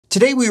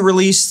Today we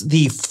released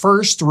the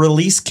first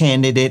release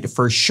candidate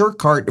for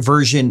SureCart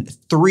version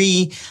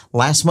 3.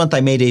 Last month I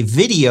made a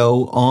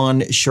video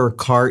on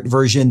SureCart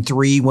version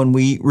 3 when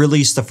we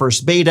released the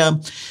first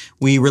beta.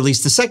 We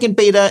released the second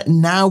beta.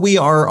 Now we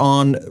are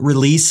on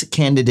release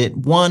candidate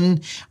 1. I'm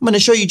going to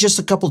show you just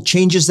a couple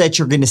changes that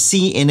you're going to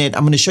see in it.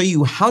 I'm going to show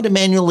you how to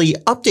manually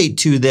update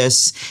to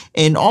this.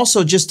 And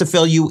also just to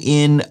fill you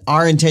in,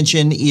 our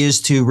intention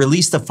is to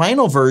release the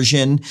final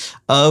version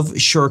of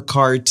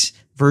SureCart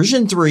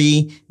version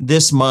 3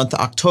 this month,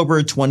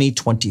 October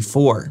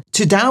 2024.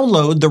 To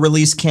download the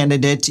release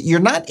candidate, you're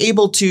not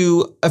able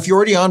to, if you're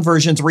already on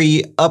version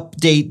 3,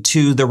 update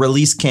to the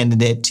release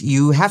candidate.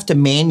 You have to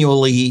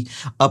manually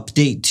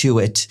update to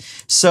it.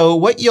 So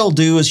what you'll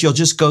do is you'll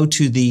just go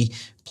to the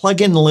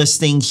plugin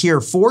listing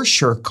here for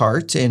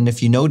SureCart. And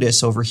if you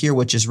notice over here,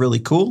 which is really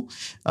cool,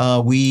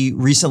 we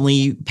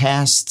recently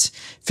passed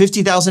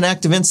 50,000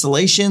 active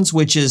installations,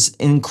 which is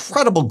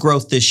incredible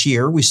growth this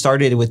year. We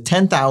started with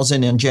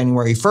 10,000 on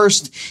January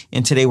 1st,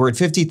 and today we're at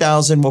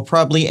 50,000. We'll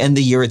probably end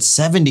the year at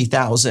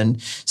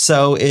 70,000.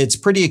 So it's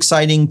pretty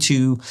exciting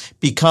to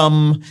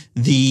become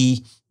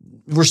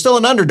we're still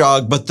an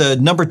underdog, but the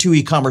 #2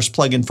 e-commerce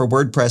plugin for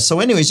WordPress. So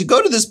anyways, you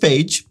go to this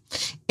page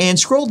and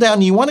scroll down,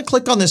 and you want to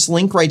click on this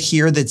link right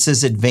here that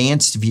says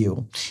Advanced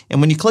View. And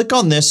when you click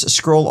on this,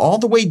 scroll all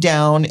the way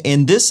down,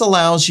 and this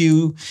allows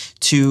you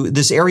to,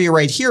 this area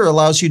right here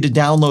allows you to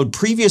download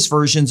previous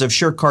versions of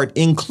SureCart,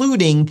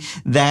 including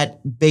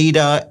that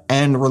beta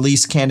and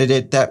release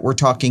candidate that we're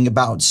talking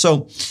about.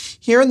 So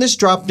here in this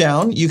drop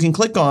down, you can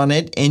click on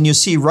it, and you'll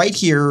see right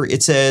here,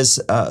 it says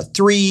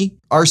 3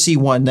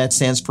 RC1, that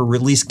stands for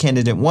Release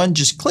Candidate 1.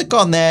 Just click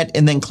on that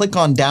and then click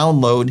on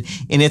Download,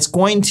 and it's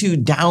going to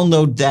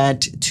download that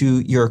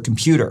to your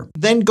computer.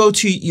 Then go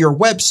to your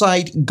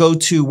website, go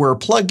to where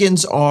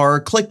plugins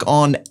are, click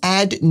on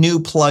Add New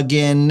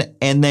Plugin,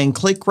 and then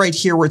click right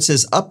here where it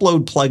says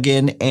Upload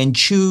Plugin and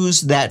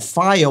choose that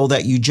file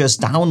that you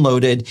just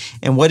downloaded.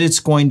 And what it's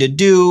going to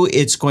do,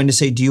 it's going to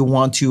say, do you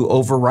want to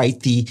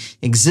overwrite the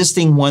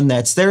existing one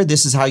that's there?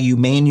 This is how you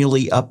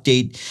manually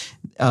update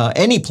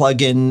any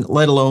plugin,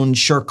 let alone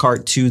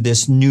SureCart, to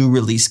this new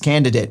release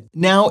candidate.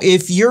 Now,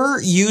 if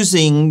you're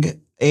using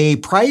a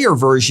prior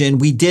version,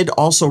 we did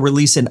also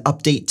release an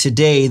update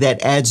today that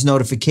adds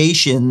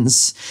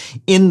notifications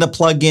in the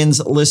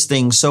plugins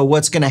listing. So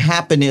what's going to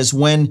happen is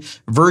when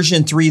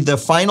version 3, the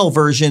final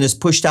version, is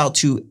pushed out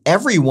to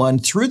everyone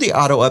through the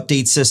auto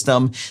update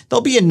system,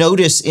 there'll be a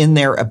notice in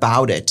there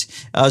about it,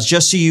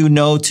 just so you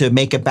know to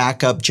make a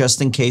backup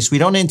just in case. We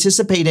don't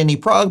anticipate any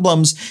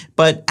problems,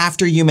 but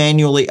after you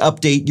manually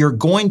update, you're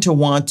going to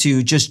want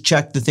to just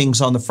check the things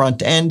on the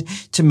front end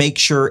to make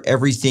sure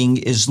everything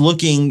is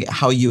looking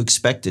how you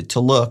expect it to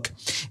look.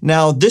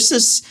 Now, this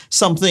is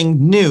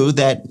something new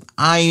that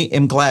I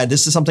am glad.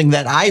 This is something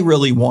that I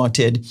really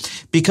wanted,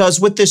 because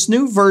with this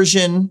new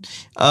version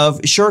of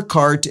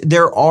SureCart,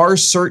 there are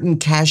certain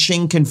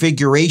caching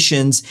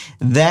configurations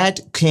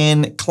that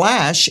can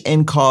clash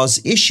and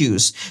cause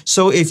issues.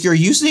 So if you're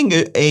using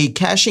a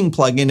caching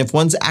plugin, if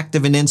one's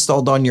active and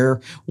installed on your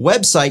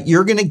website,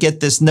 you're going to get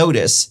this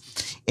notice.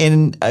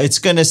 And it's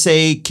going to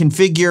say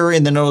configure,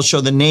 and then it'll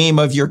show the name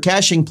of your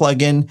caching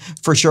plugin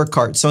for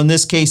SureCart. So in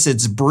this case,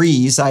 it's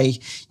Breeze. I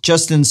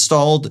just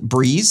installed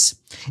Breeze.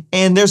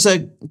 And there's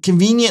a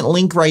convenient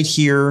link right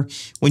here.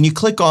 When you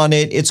click on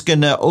it, it's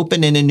going to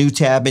open in a new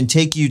tab and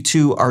take you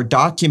to our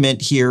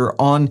document here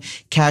on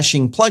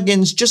caching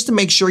plugins, just to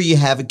make sure you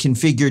have it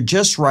configured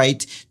just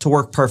right to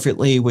work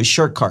perfectly with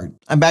SureCart.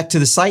 I'm back to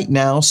the site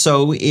now.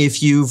 So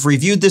if you've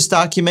reviewed this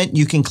document,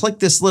 you can click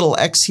this little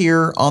X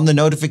here on the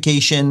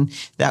notification.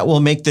 That will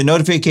make the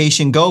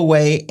notification go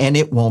away, and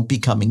it won't be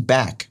coming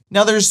back.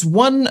 Now, there's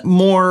one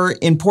more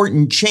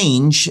important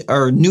change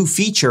or new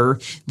feature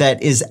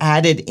that is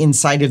added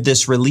inside of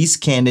this release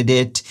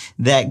candidate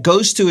that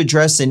goes to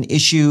address an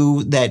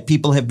issue that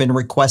people have been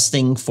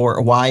requesting for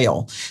a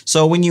while.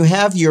 So when you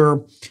have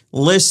your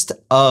list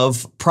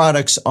of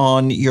products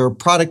on your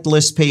product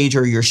list page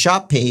or your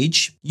shop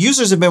page,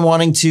 users have been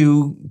wanting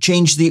to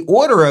change the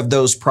order of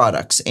those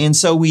products. And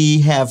so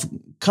we have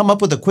come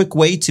up with a quick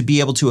way to be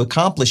able to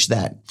accomplish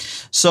that.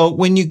 So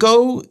when you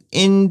go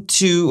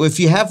into, if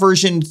you have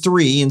version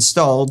 3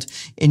 installed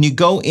and you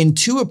go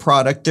into a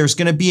product, there's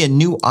going to be a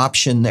new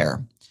option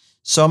there.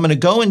 So I'm going to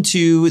go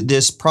into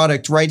this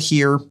product right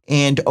here,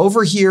 and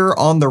over here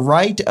on the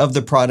right of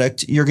the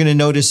product, you're going to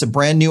notice a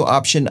brand new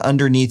option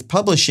underneath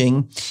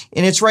publishing,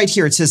 and it's right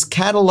here. It says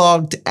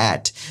cataloged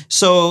at.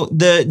 So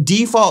the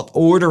default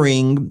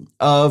ordering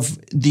of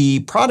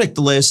the product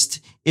list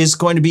is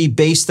going to be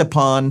based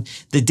upon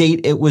the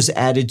date it was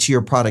added to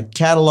your product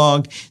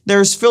catalog.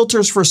 There's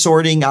filters for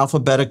sorting,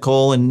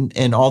 alphabetical,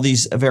 and all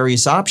these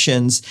various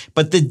options,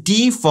 but the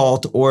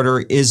default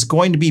order is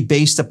going to be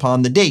based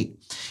upon the date.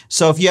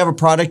 So if you have a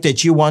product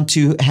that you want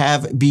to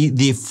have be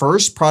the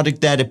first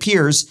product that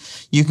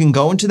appears, you can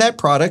go into that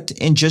product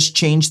and just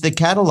change the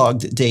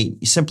cataloged date.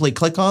 You simply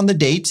click on the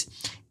date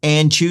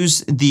and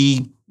choose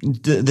the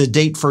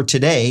date for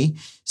today.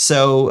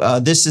 So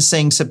this is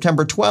saying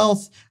September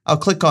 12th. I'll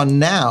click on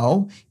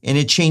now, and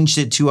it changed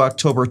it to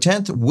October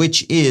 10th,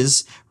 which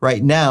is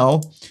right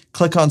now.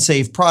 Click on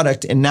Save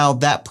Product, and now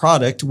that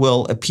product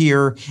will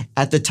appear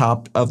at the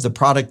top of the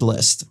product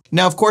list.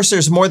 Now, of course,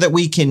 there's more that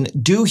we can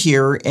do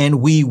here,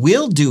 and we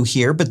will do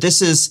here, but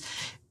this is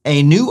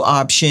a new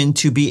option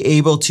to be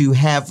able to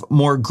have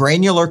more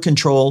granular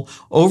control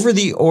over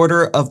the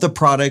order of the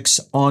products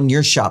on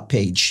your shop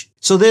page.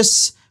 So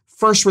this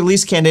first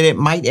release candidate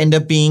might end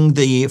up being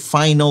the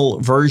final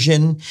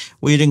version.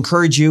 We'd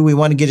encourage you, we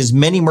want to get as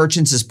many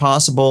merchants as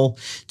possible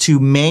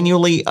to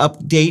manually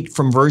update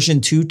from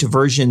version 2 to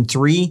version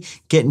 3.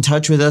 Get in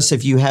touch with us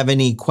if you have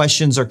any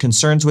questions or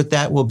concerns with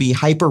that. We'll be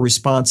hyper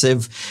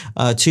responsive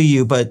to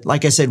you. But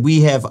like I said,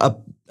 we have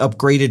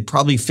upgraded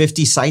probably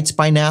 50 sites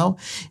by now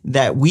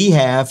that we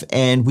have,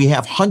 and we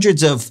have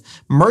hundreds of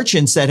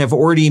merchants that have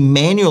already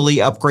manually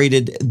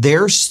upgraded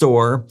their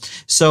store.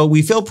 So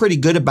we feel pretty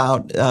good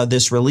about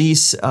this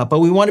release, but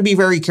we want to be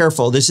very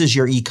careful. This is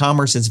your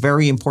e-commerce. It's a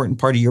very important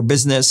part of your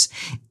business,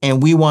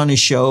 and we want to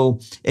show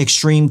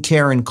extreme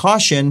care and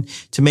caution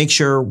to make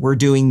sure we're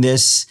doing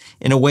this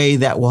in a way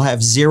that will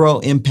have zero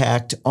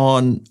impact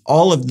on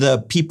all of the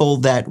people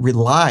that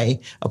rely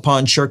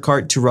upon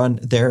SureCart to run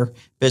their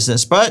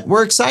business. But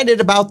we're excited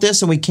about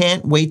this, and we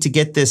can't wait to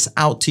get this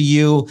out to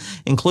you,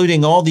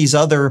 including all these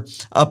other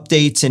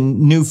updates and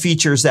new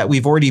features that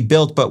we've already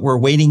built, but we're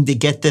waiting to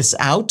get this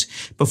out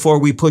before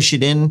we push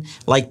it in,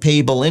 like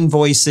payable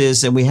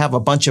invoices, and we have a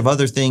bunch of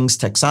other things,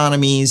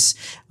 taxonomies.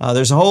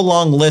 There's a whole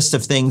long list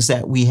of things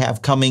that we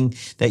have coming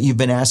that you've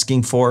been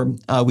asking for.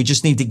 We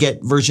just need to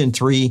get version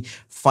 3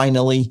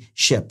 finally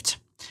shipped.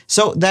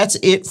 So that's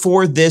it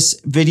for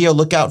this video.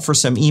 Look out for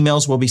some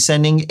emails we'll be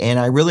sending, and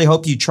I really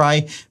hope you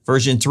try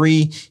version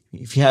 3.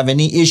 If you have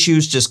any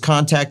issues, just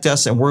contact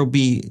us, and we'll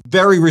be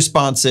very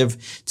responsive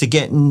to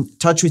get in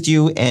touch with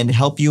you and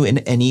help you in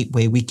any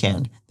way we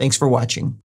can. Thanks for watching.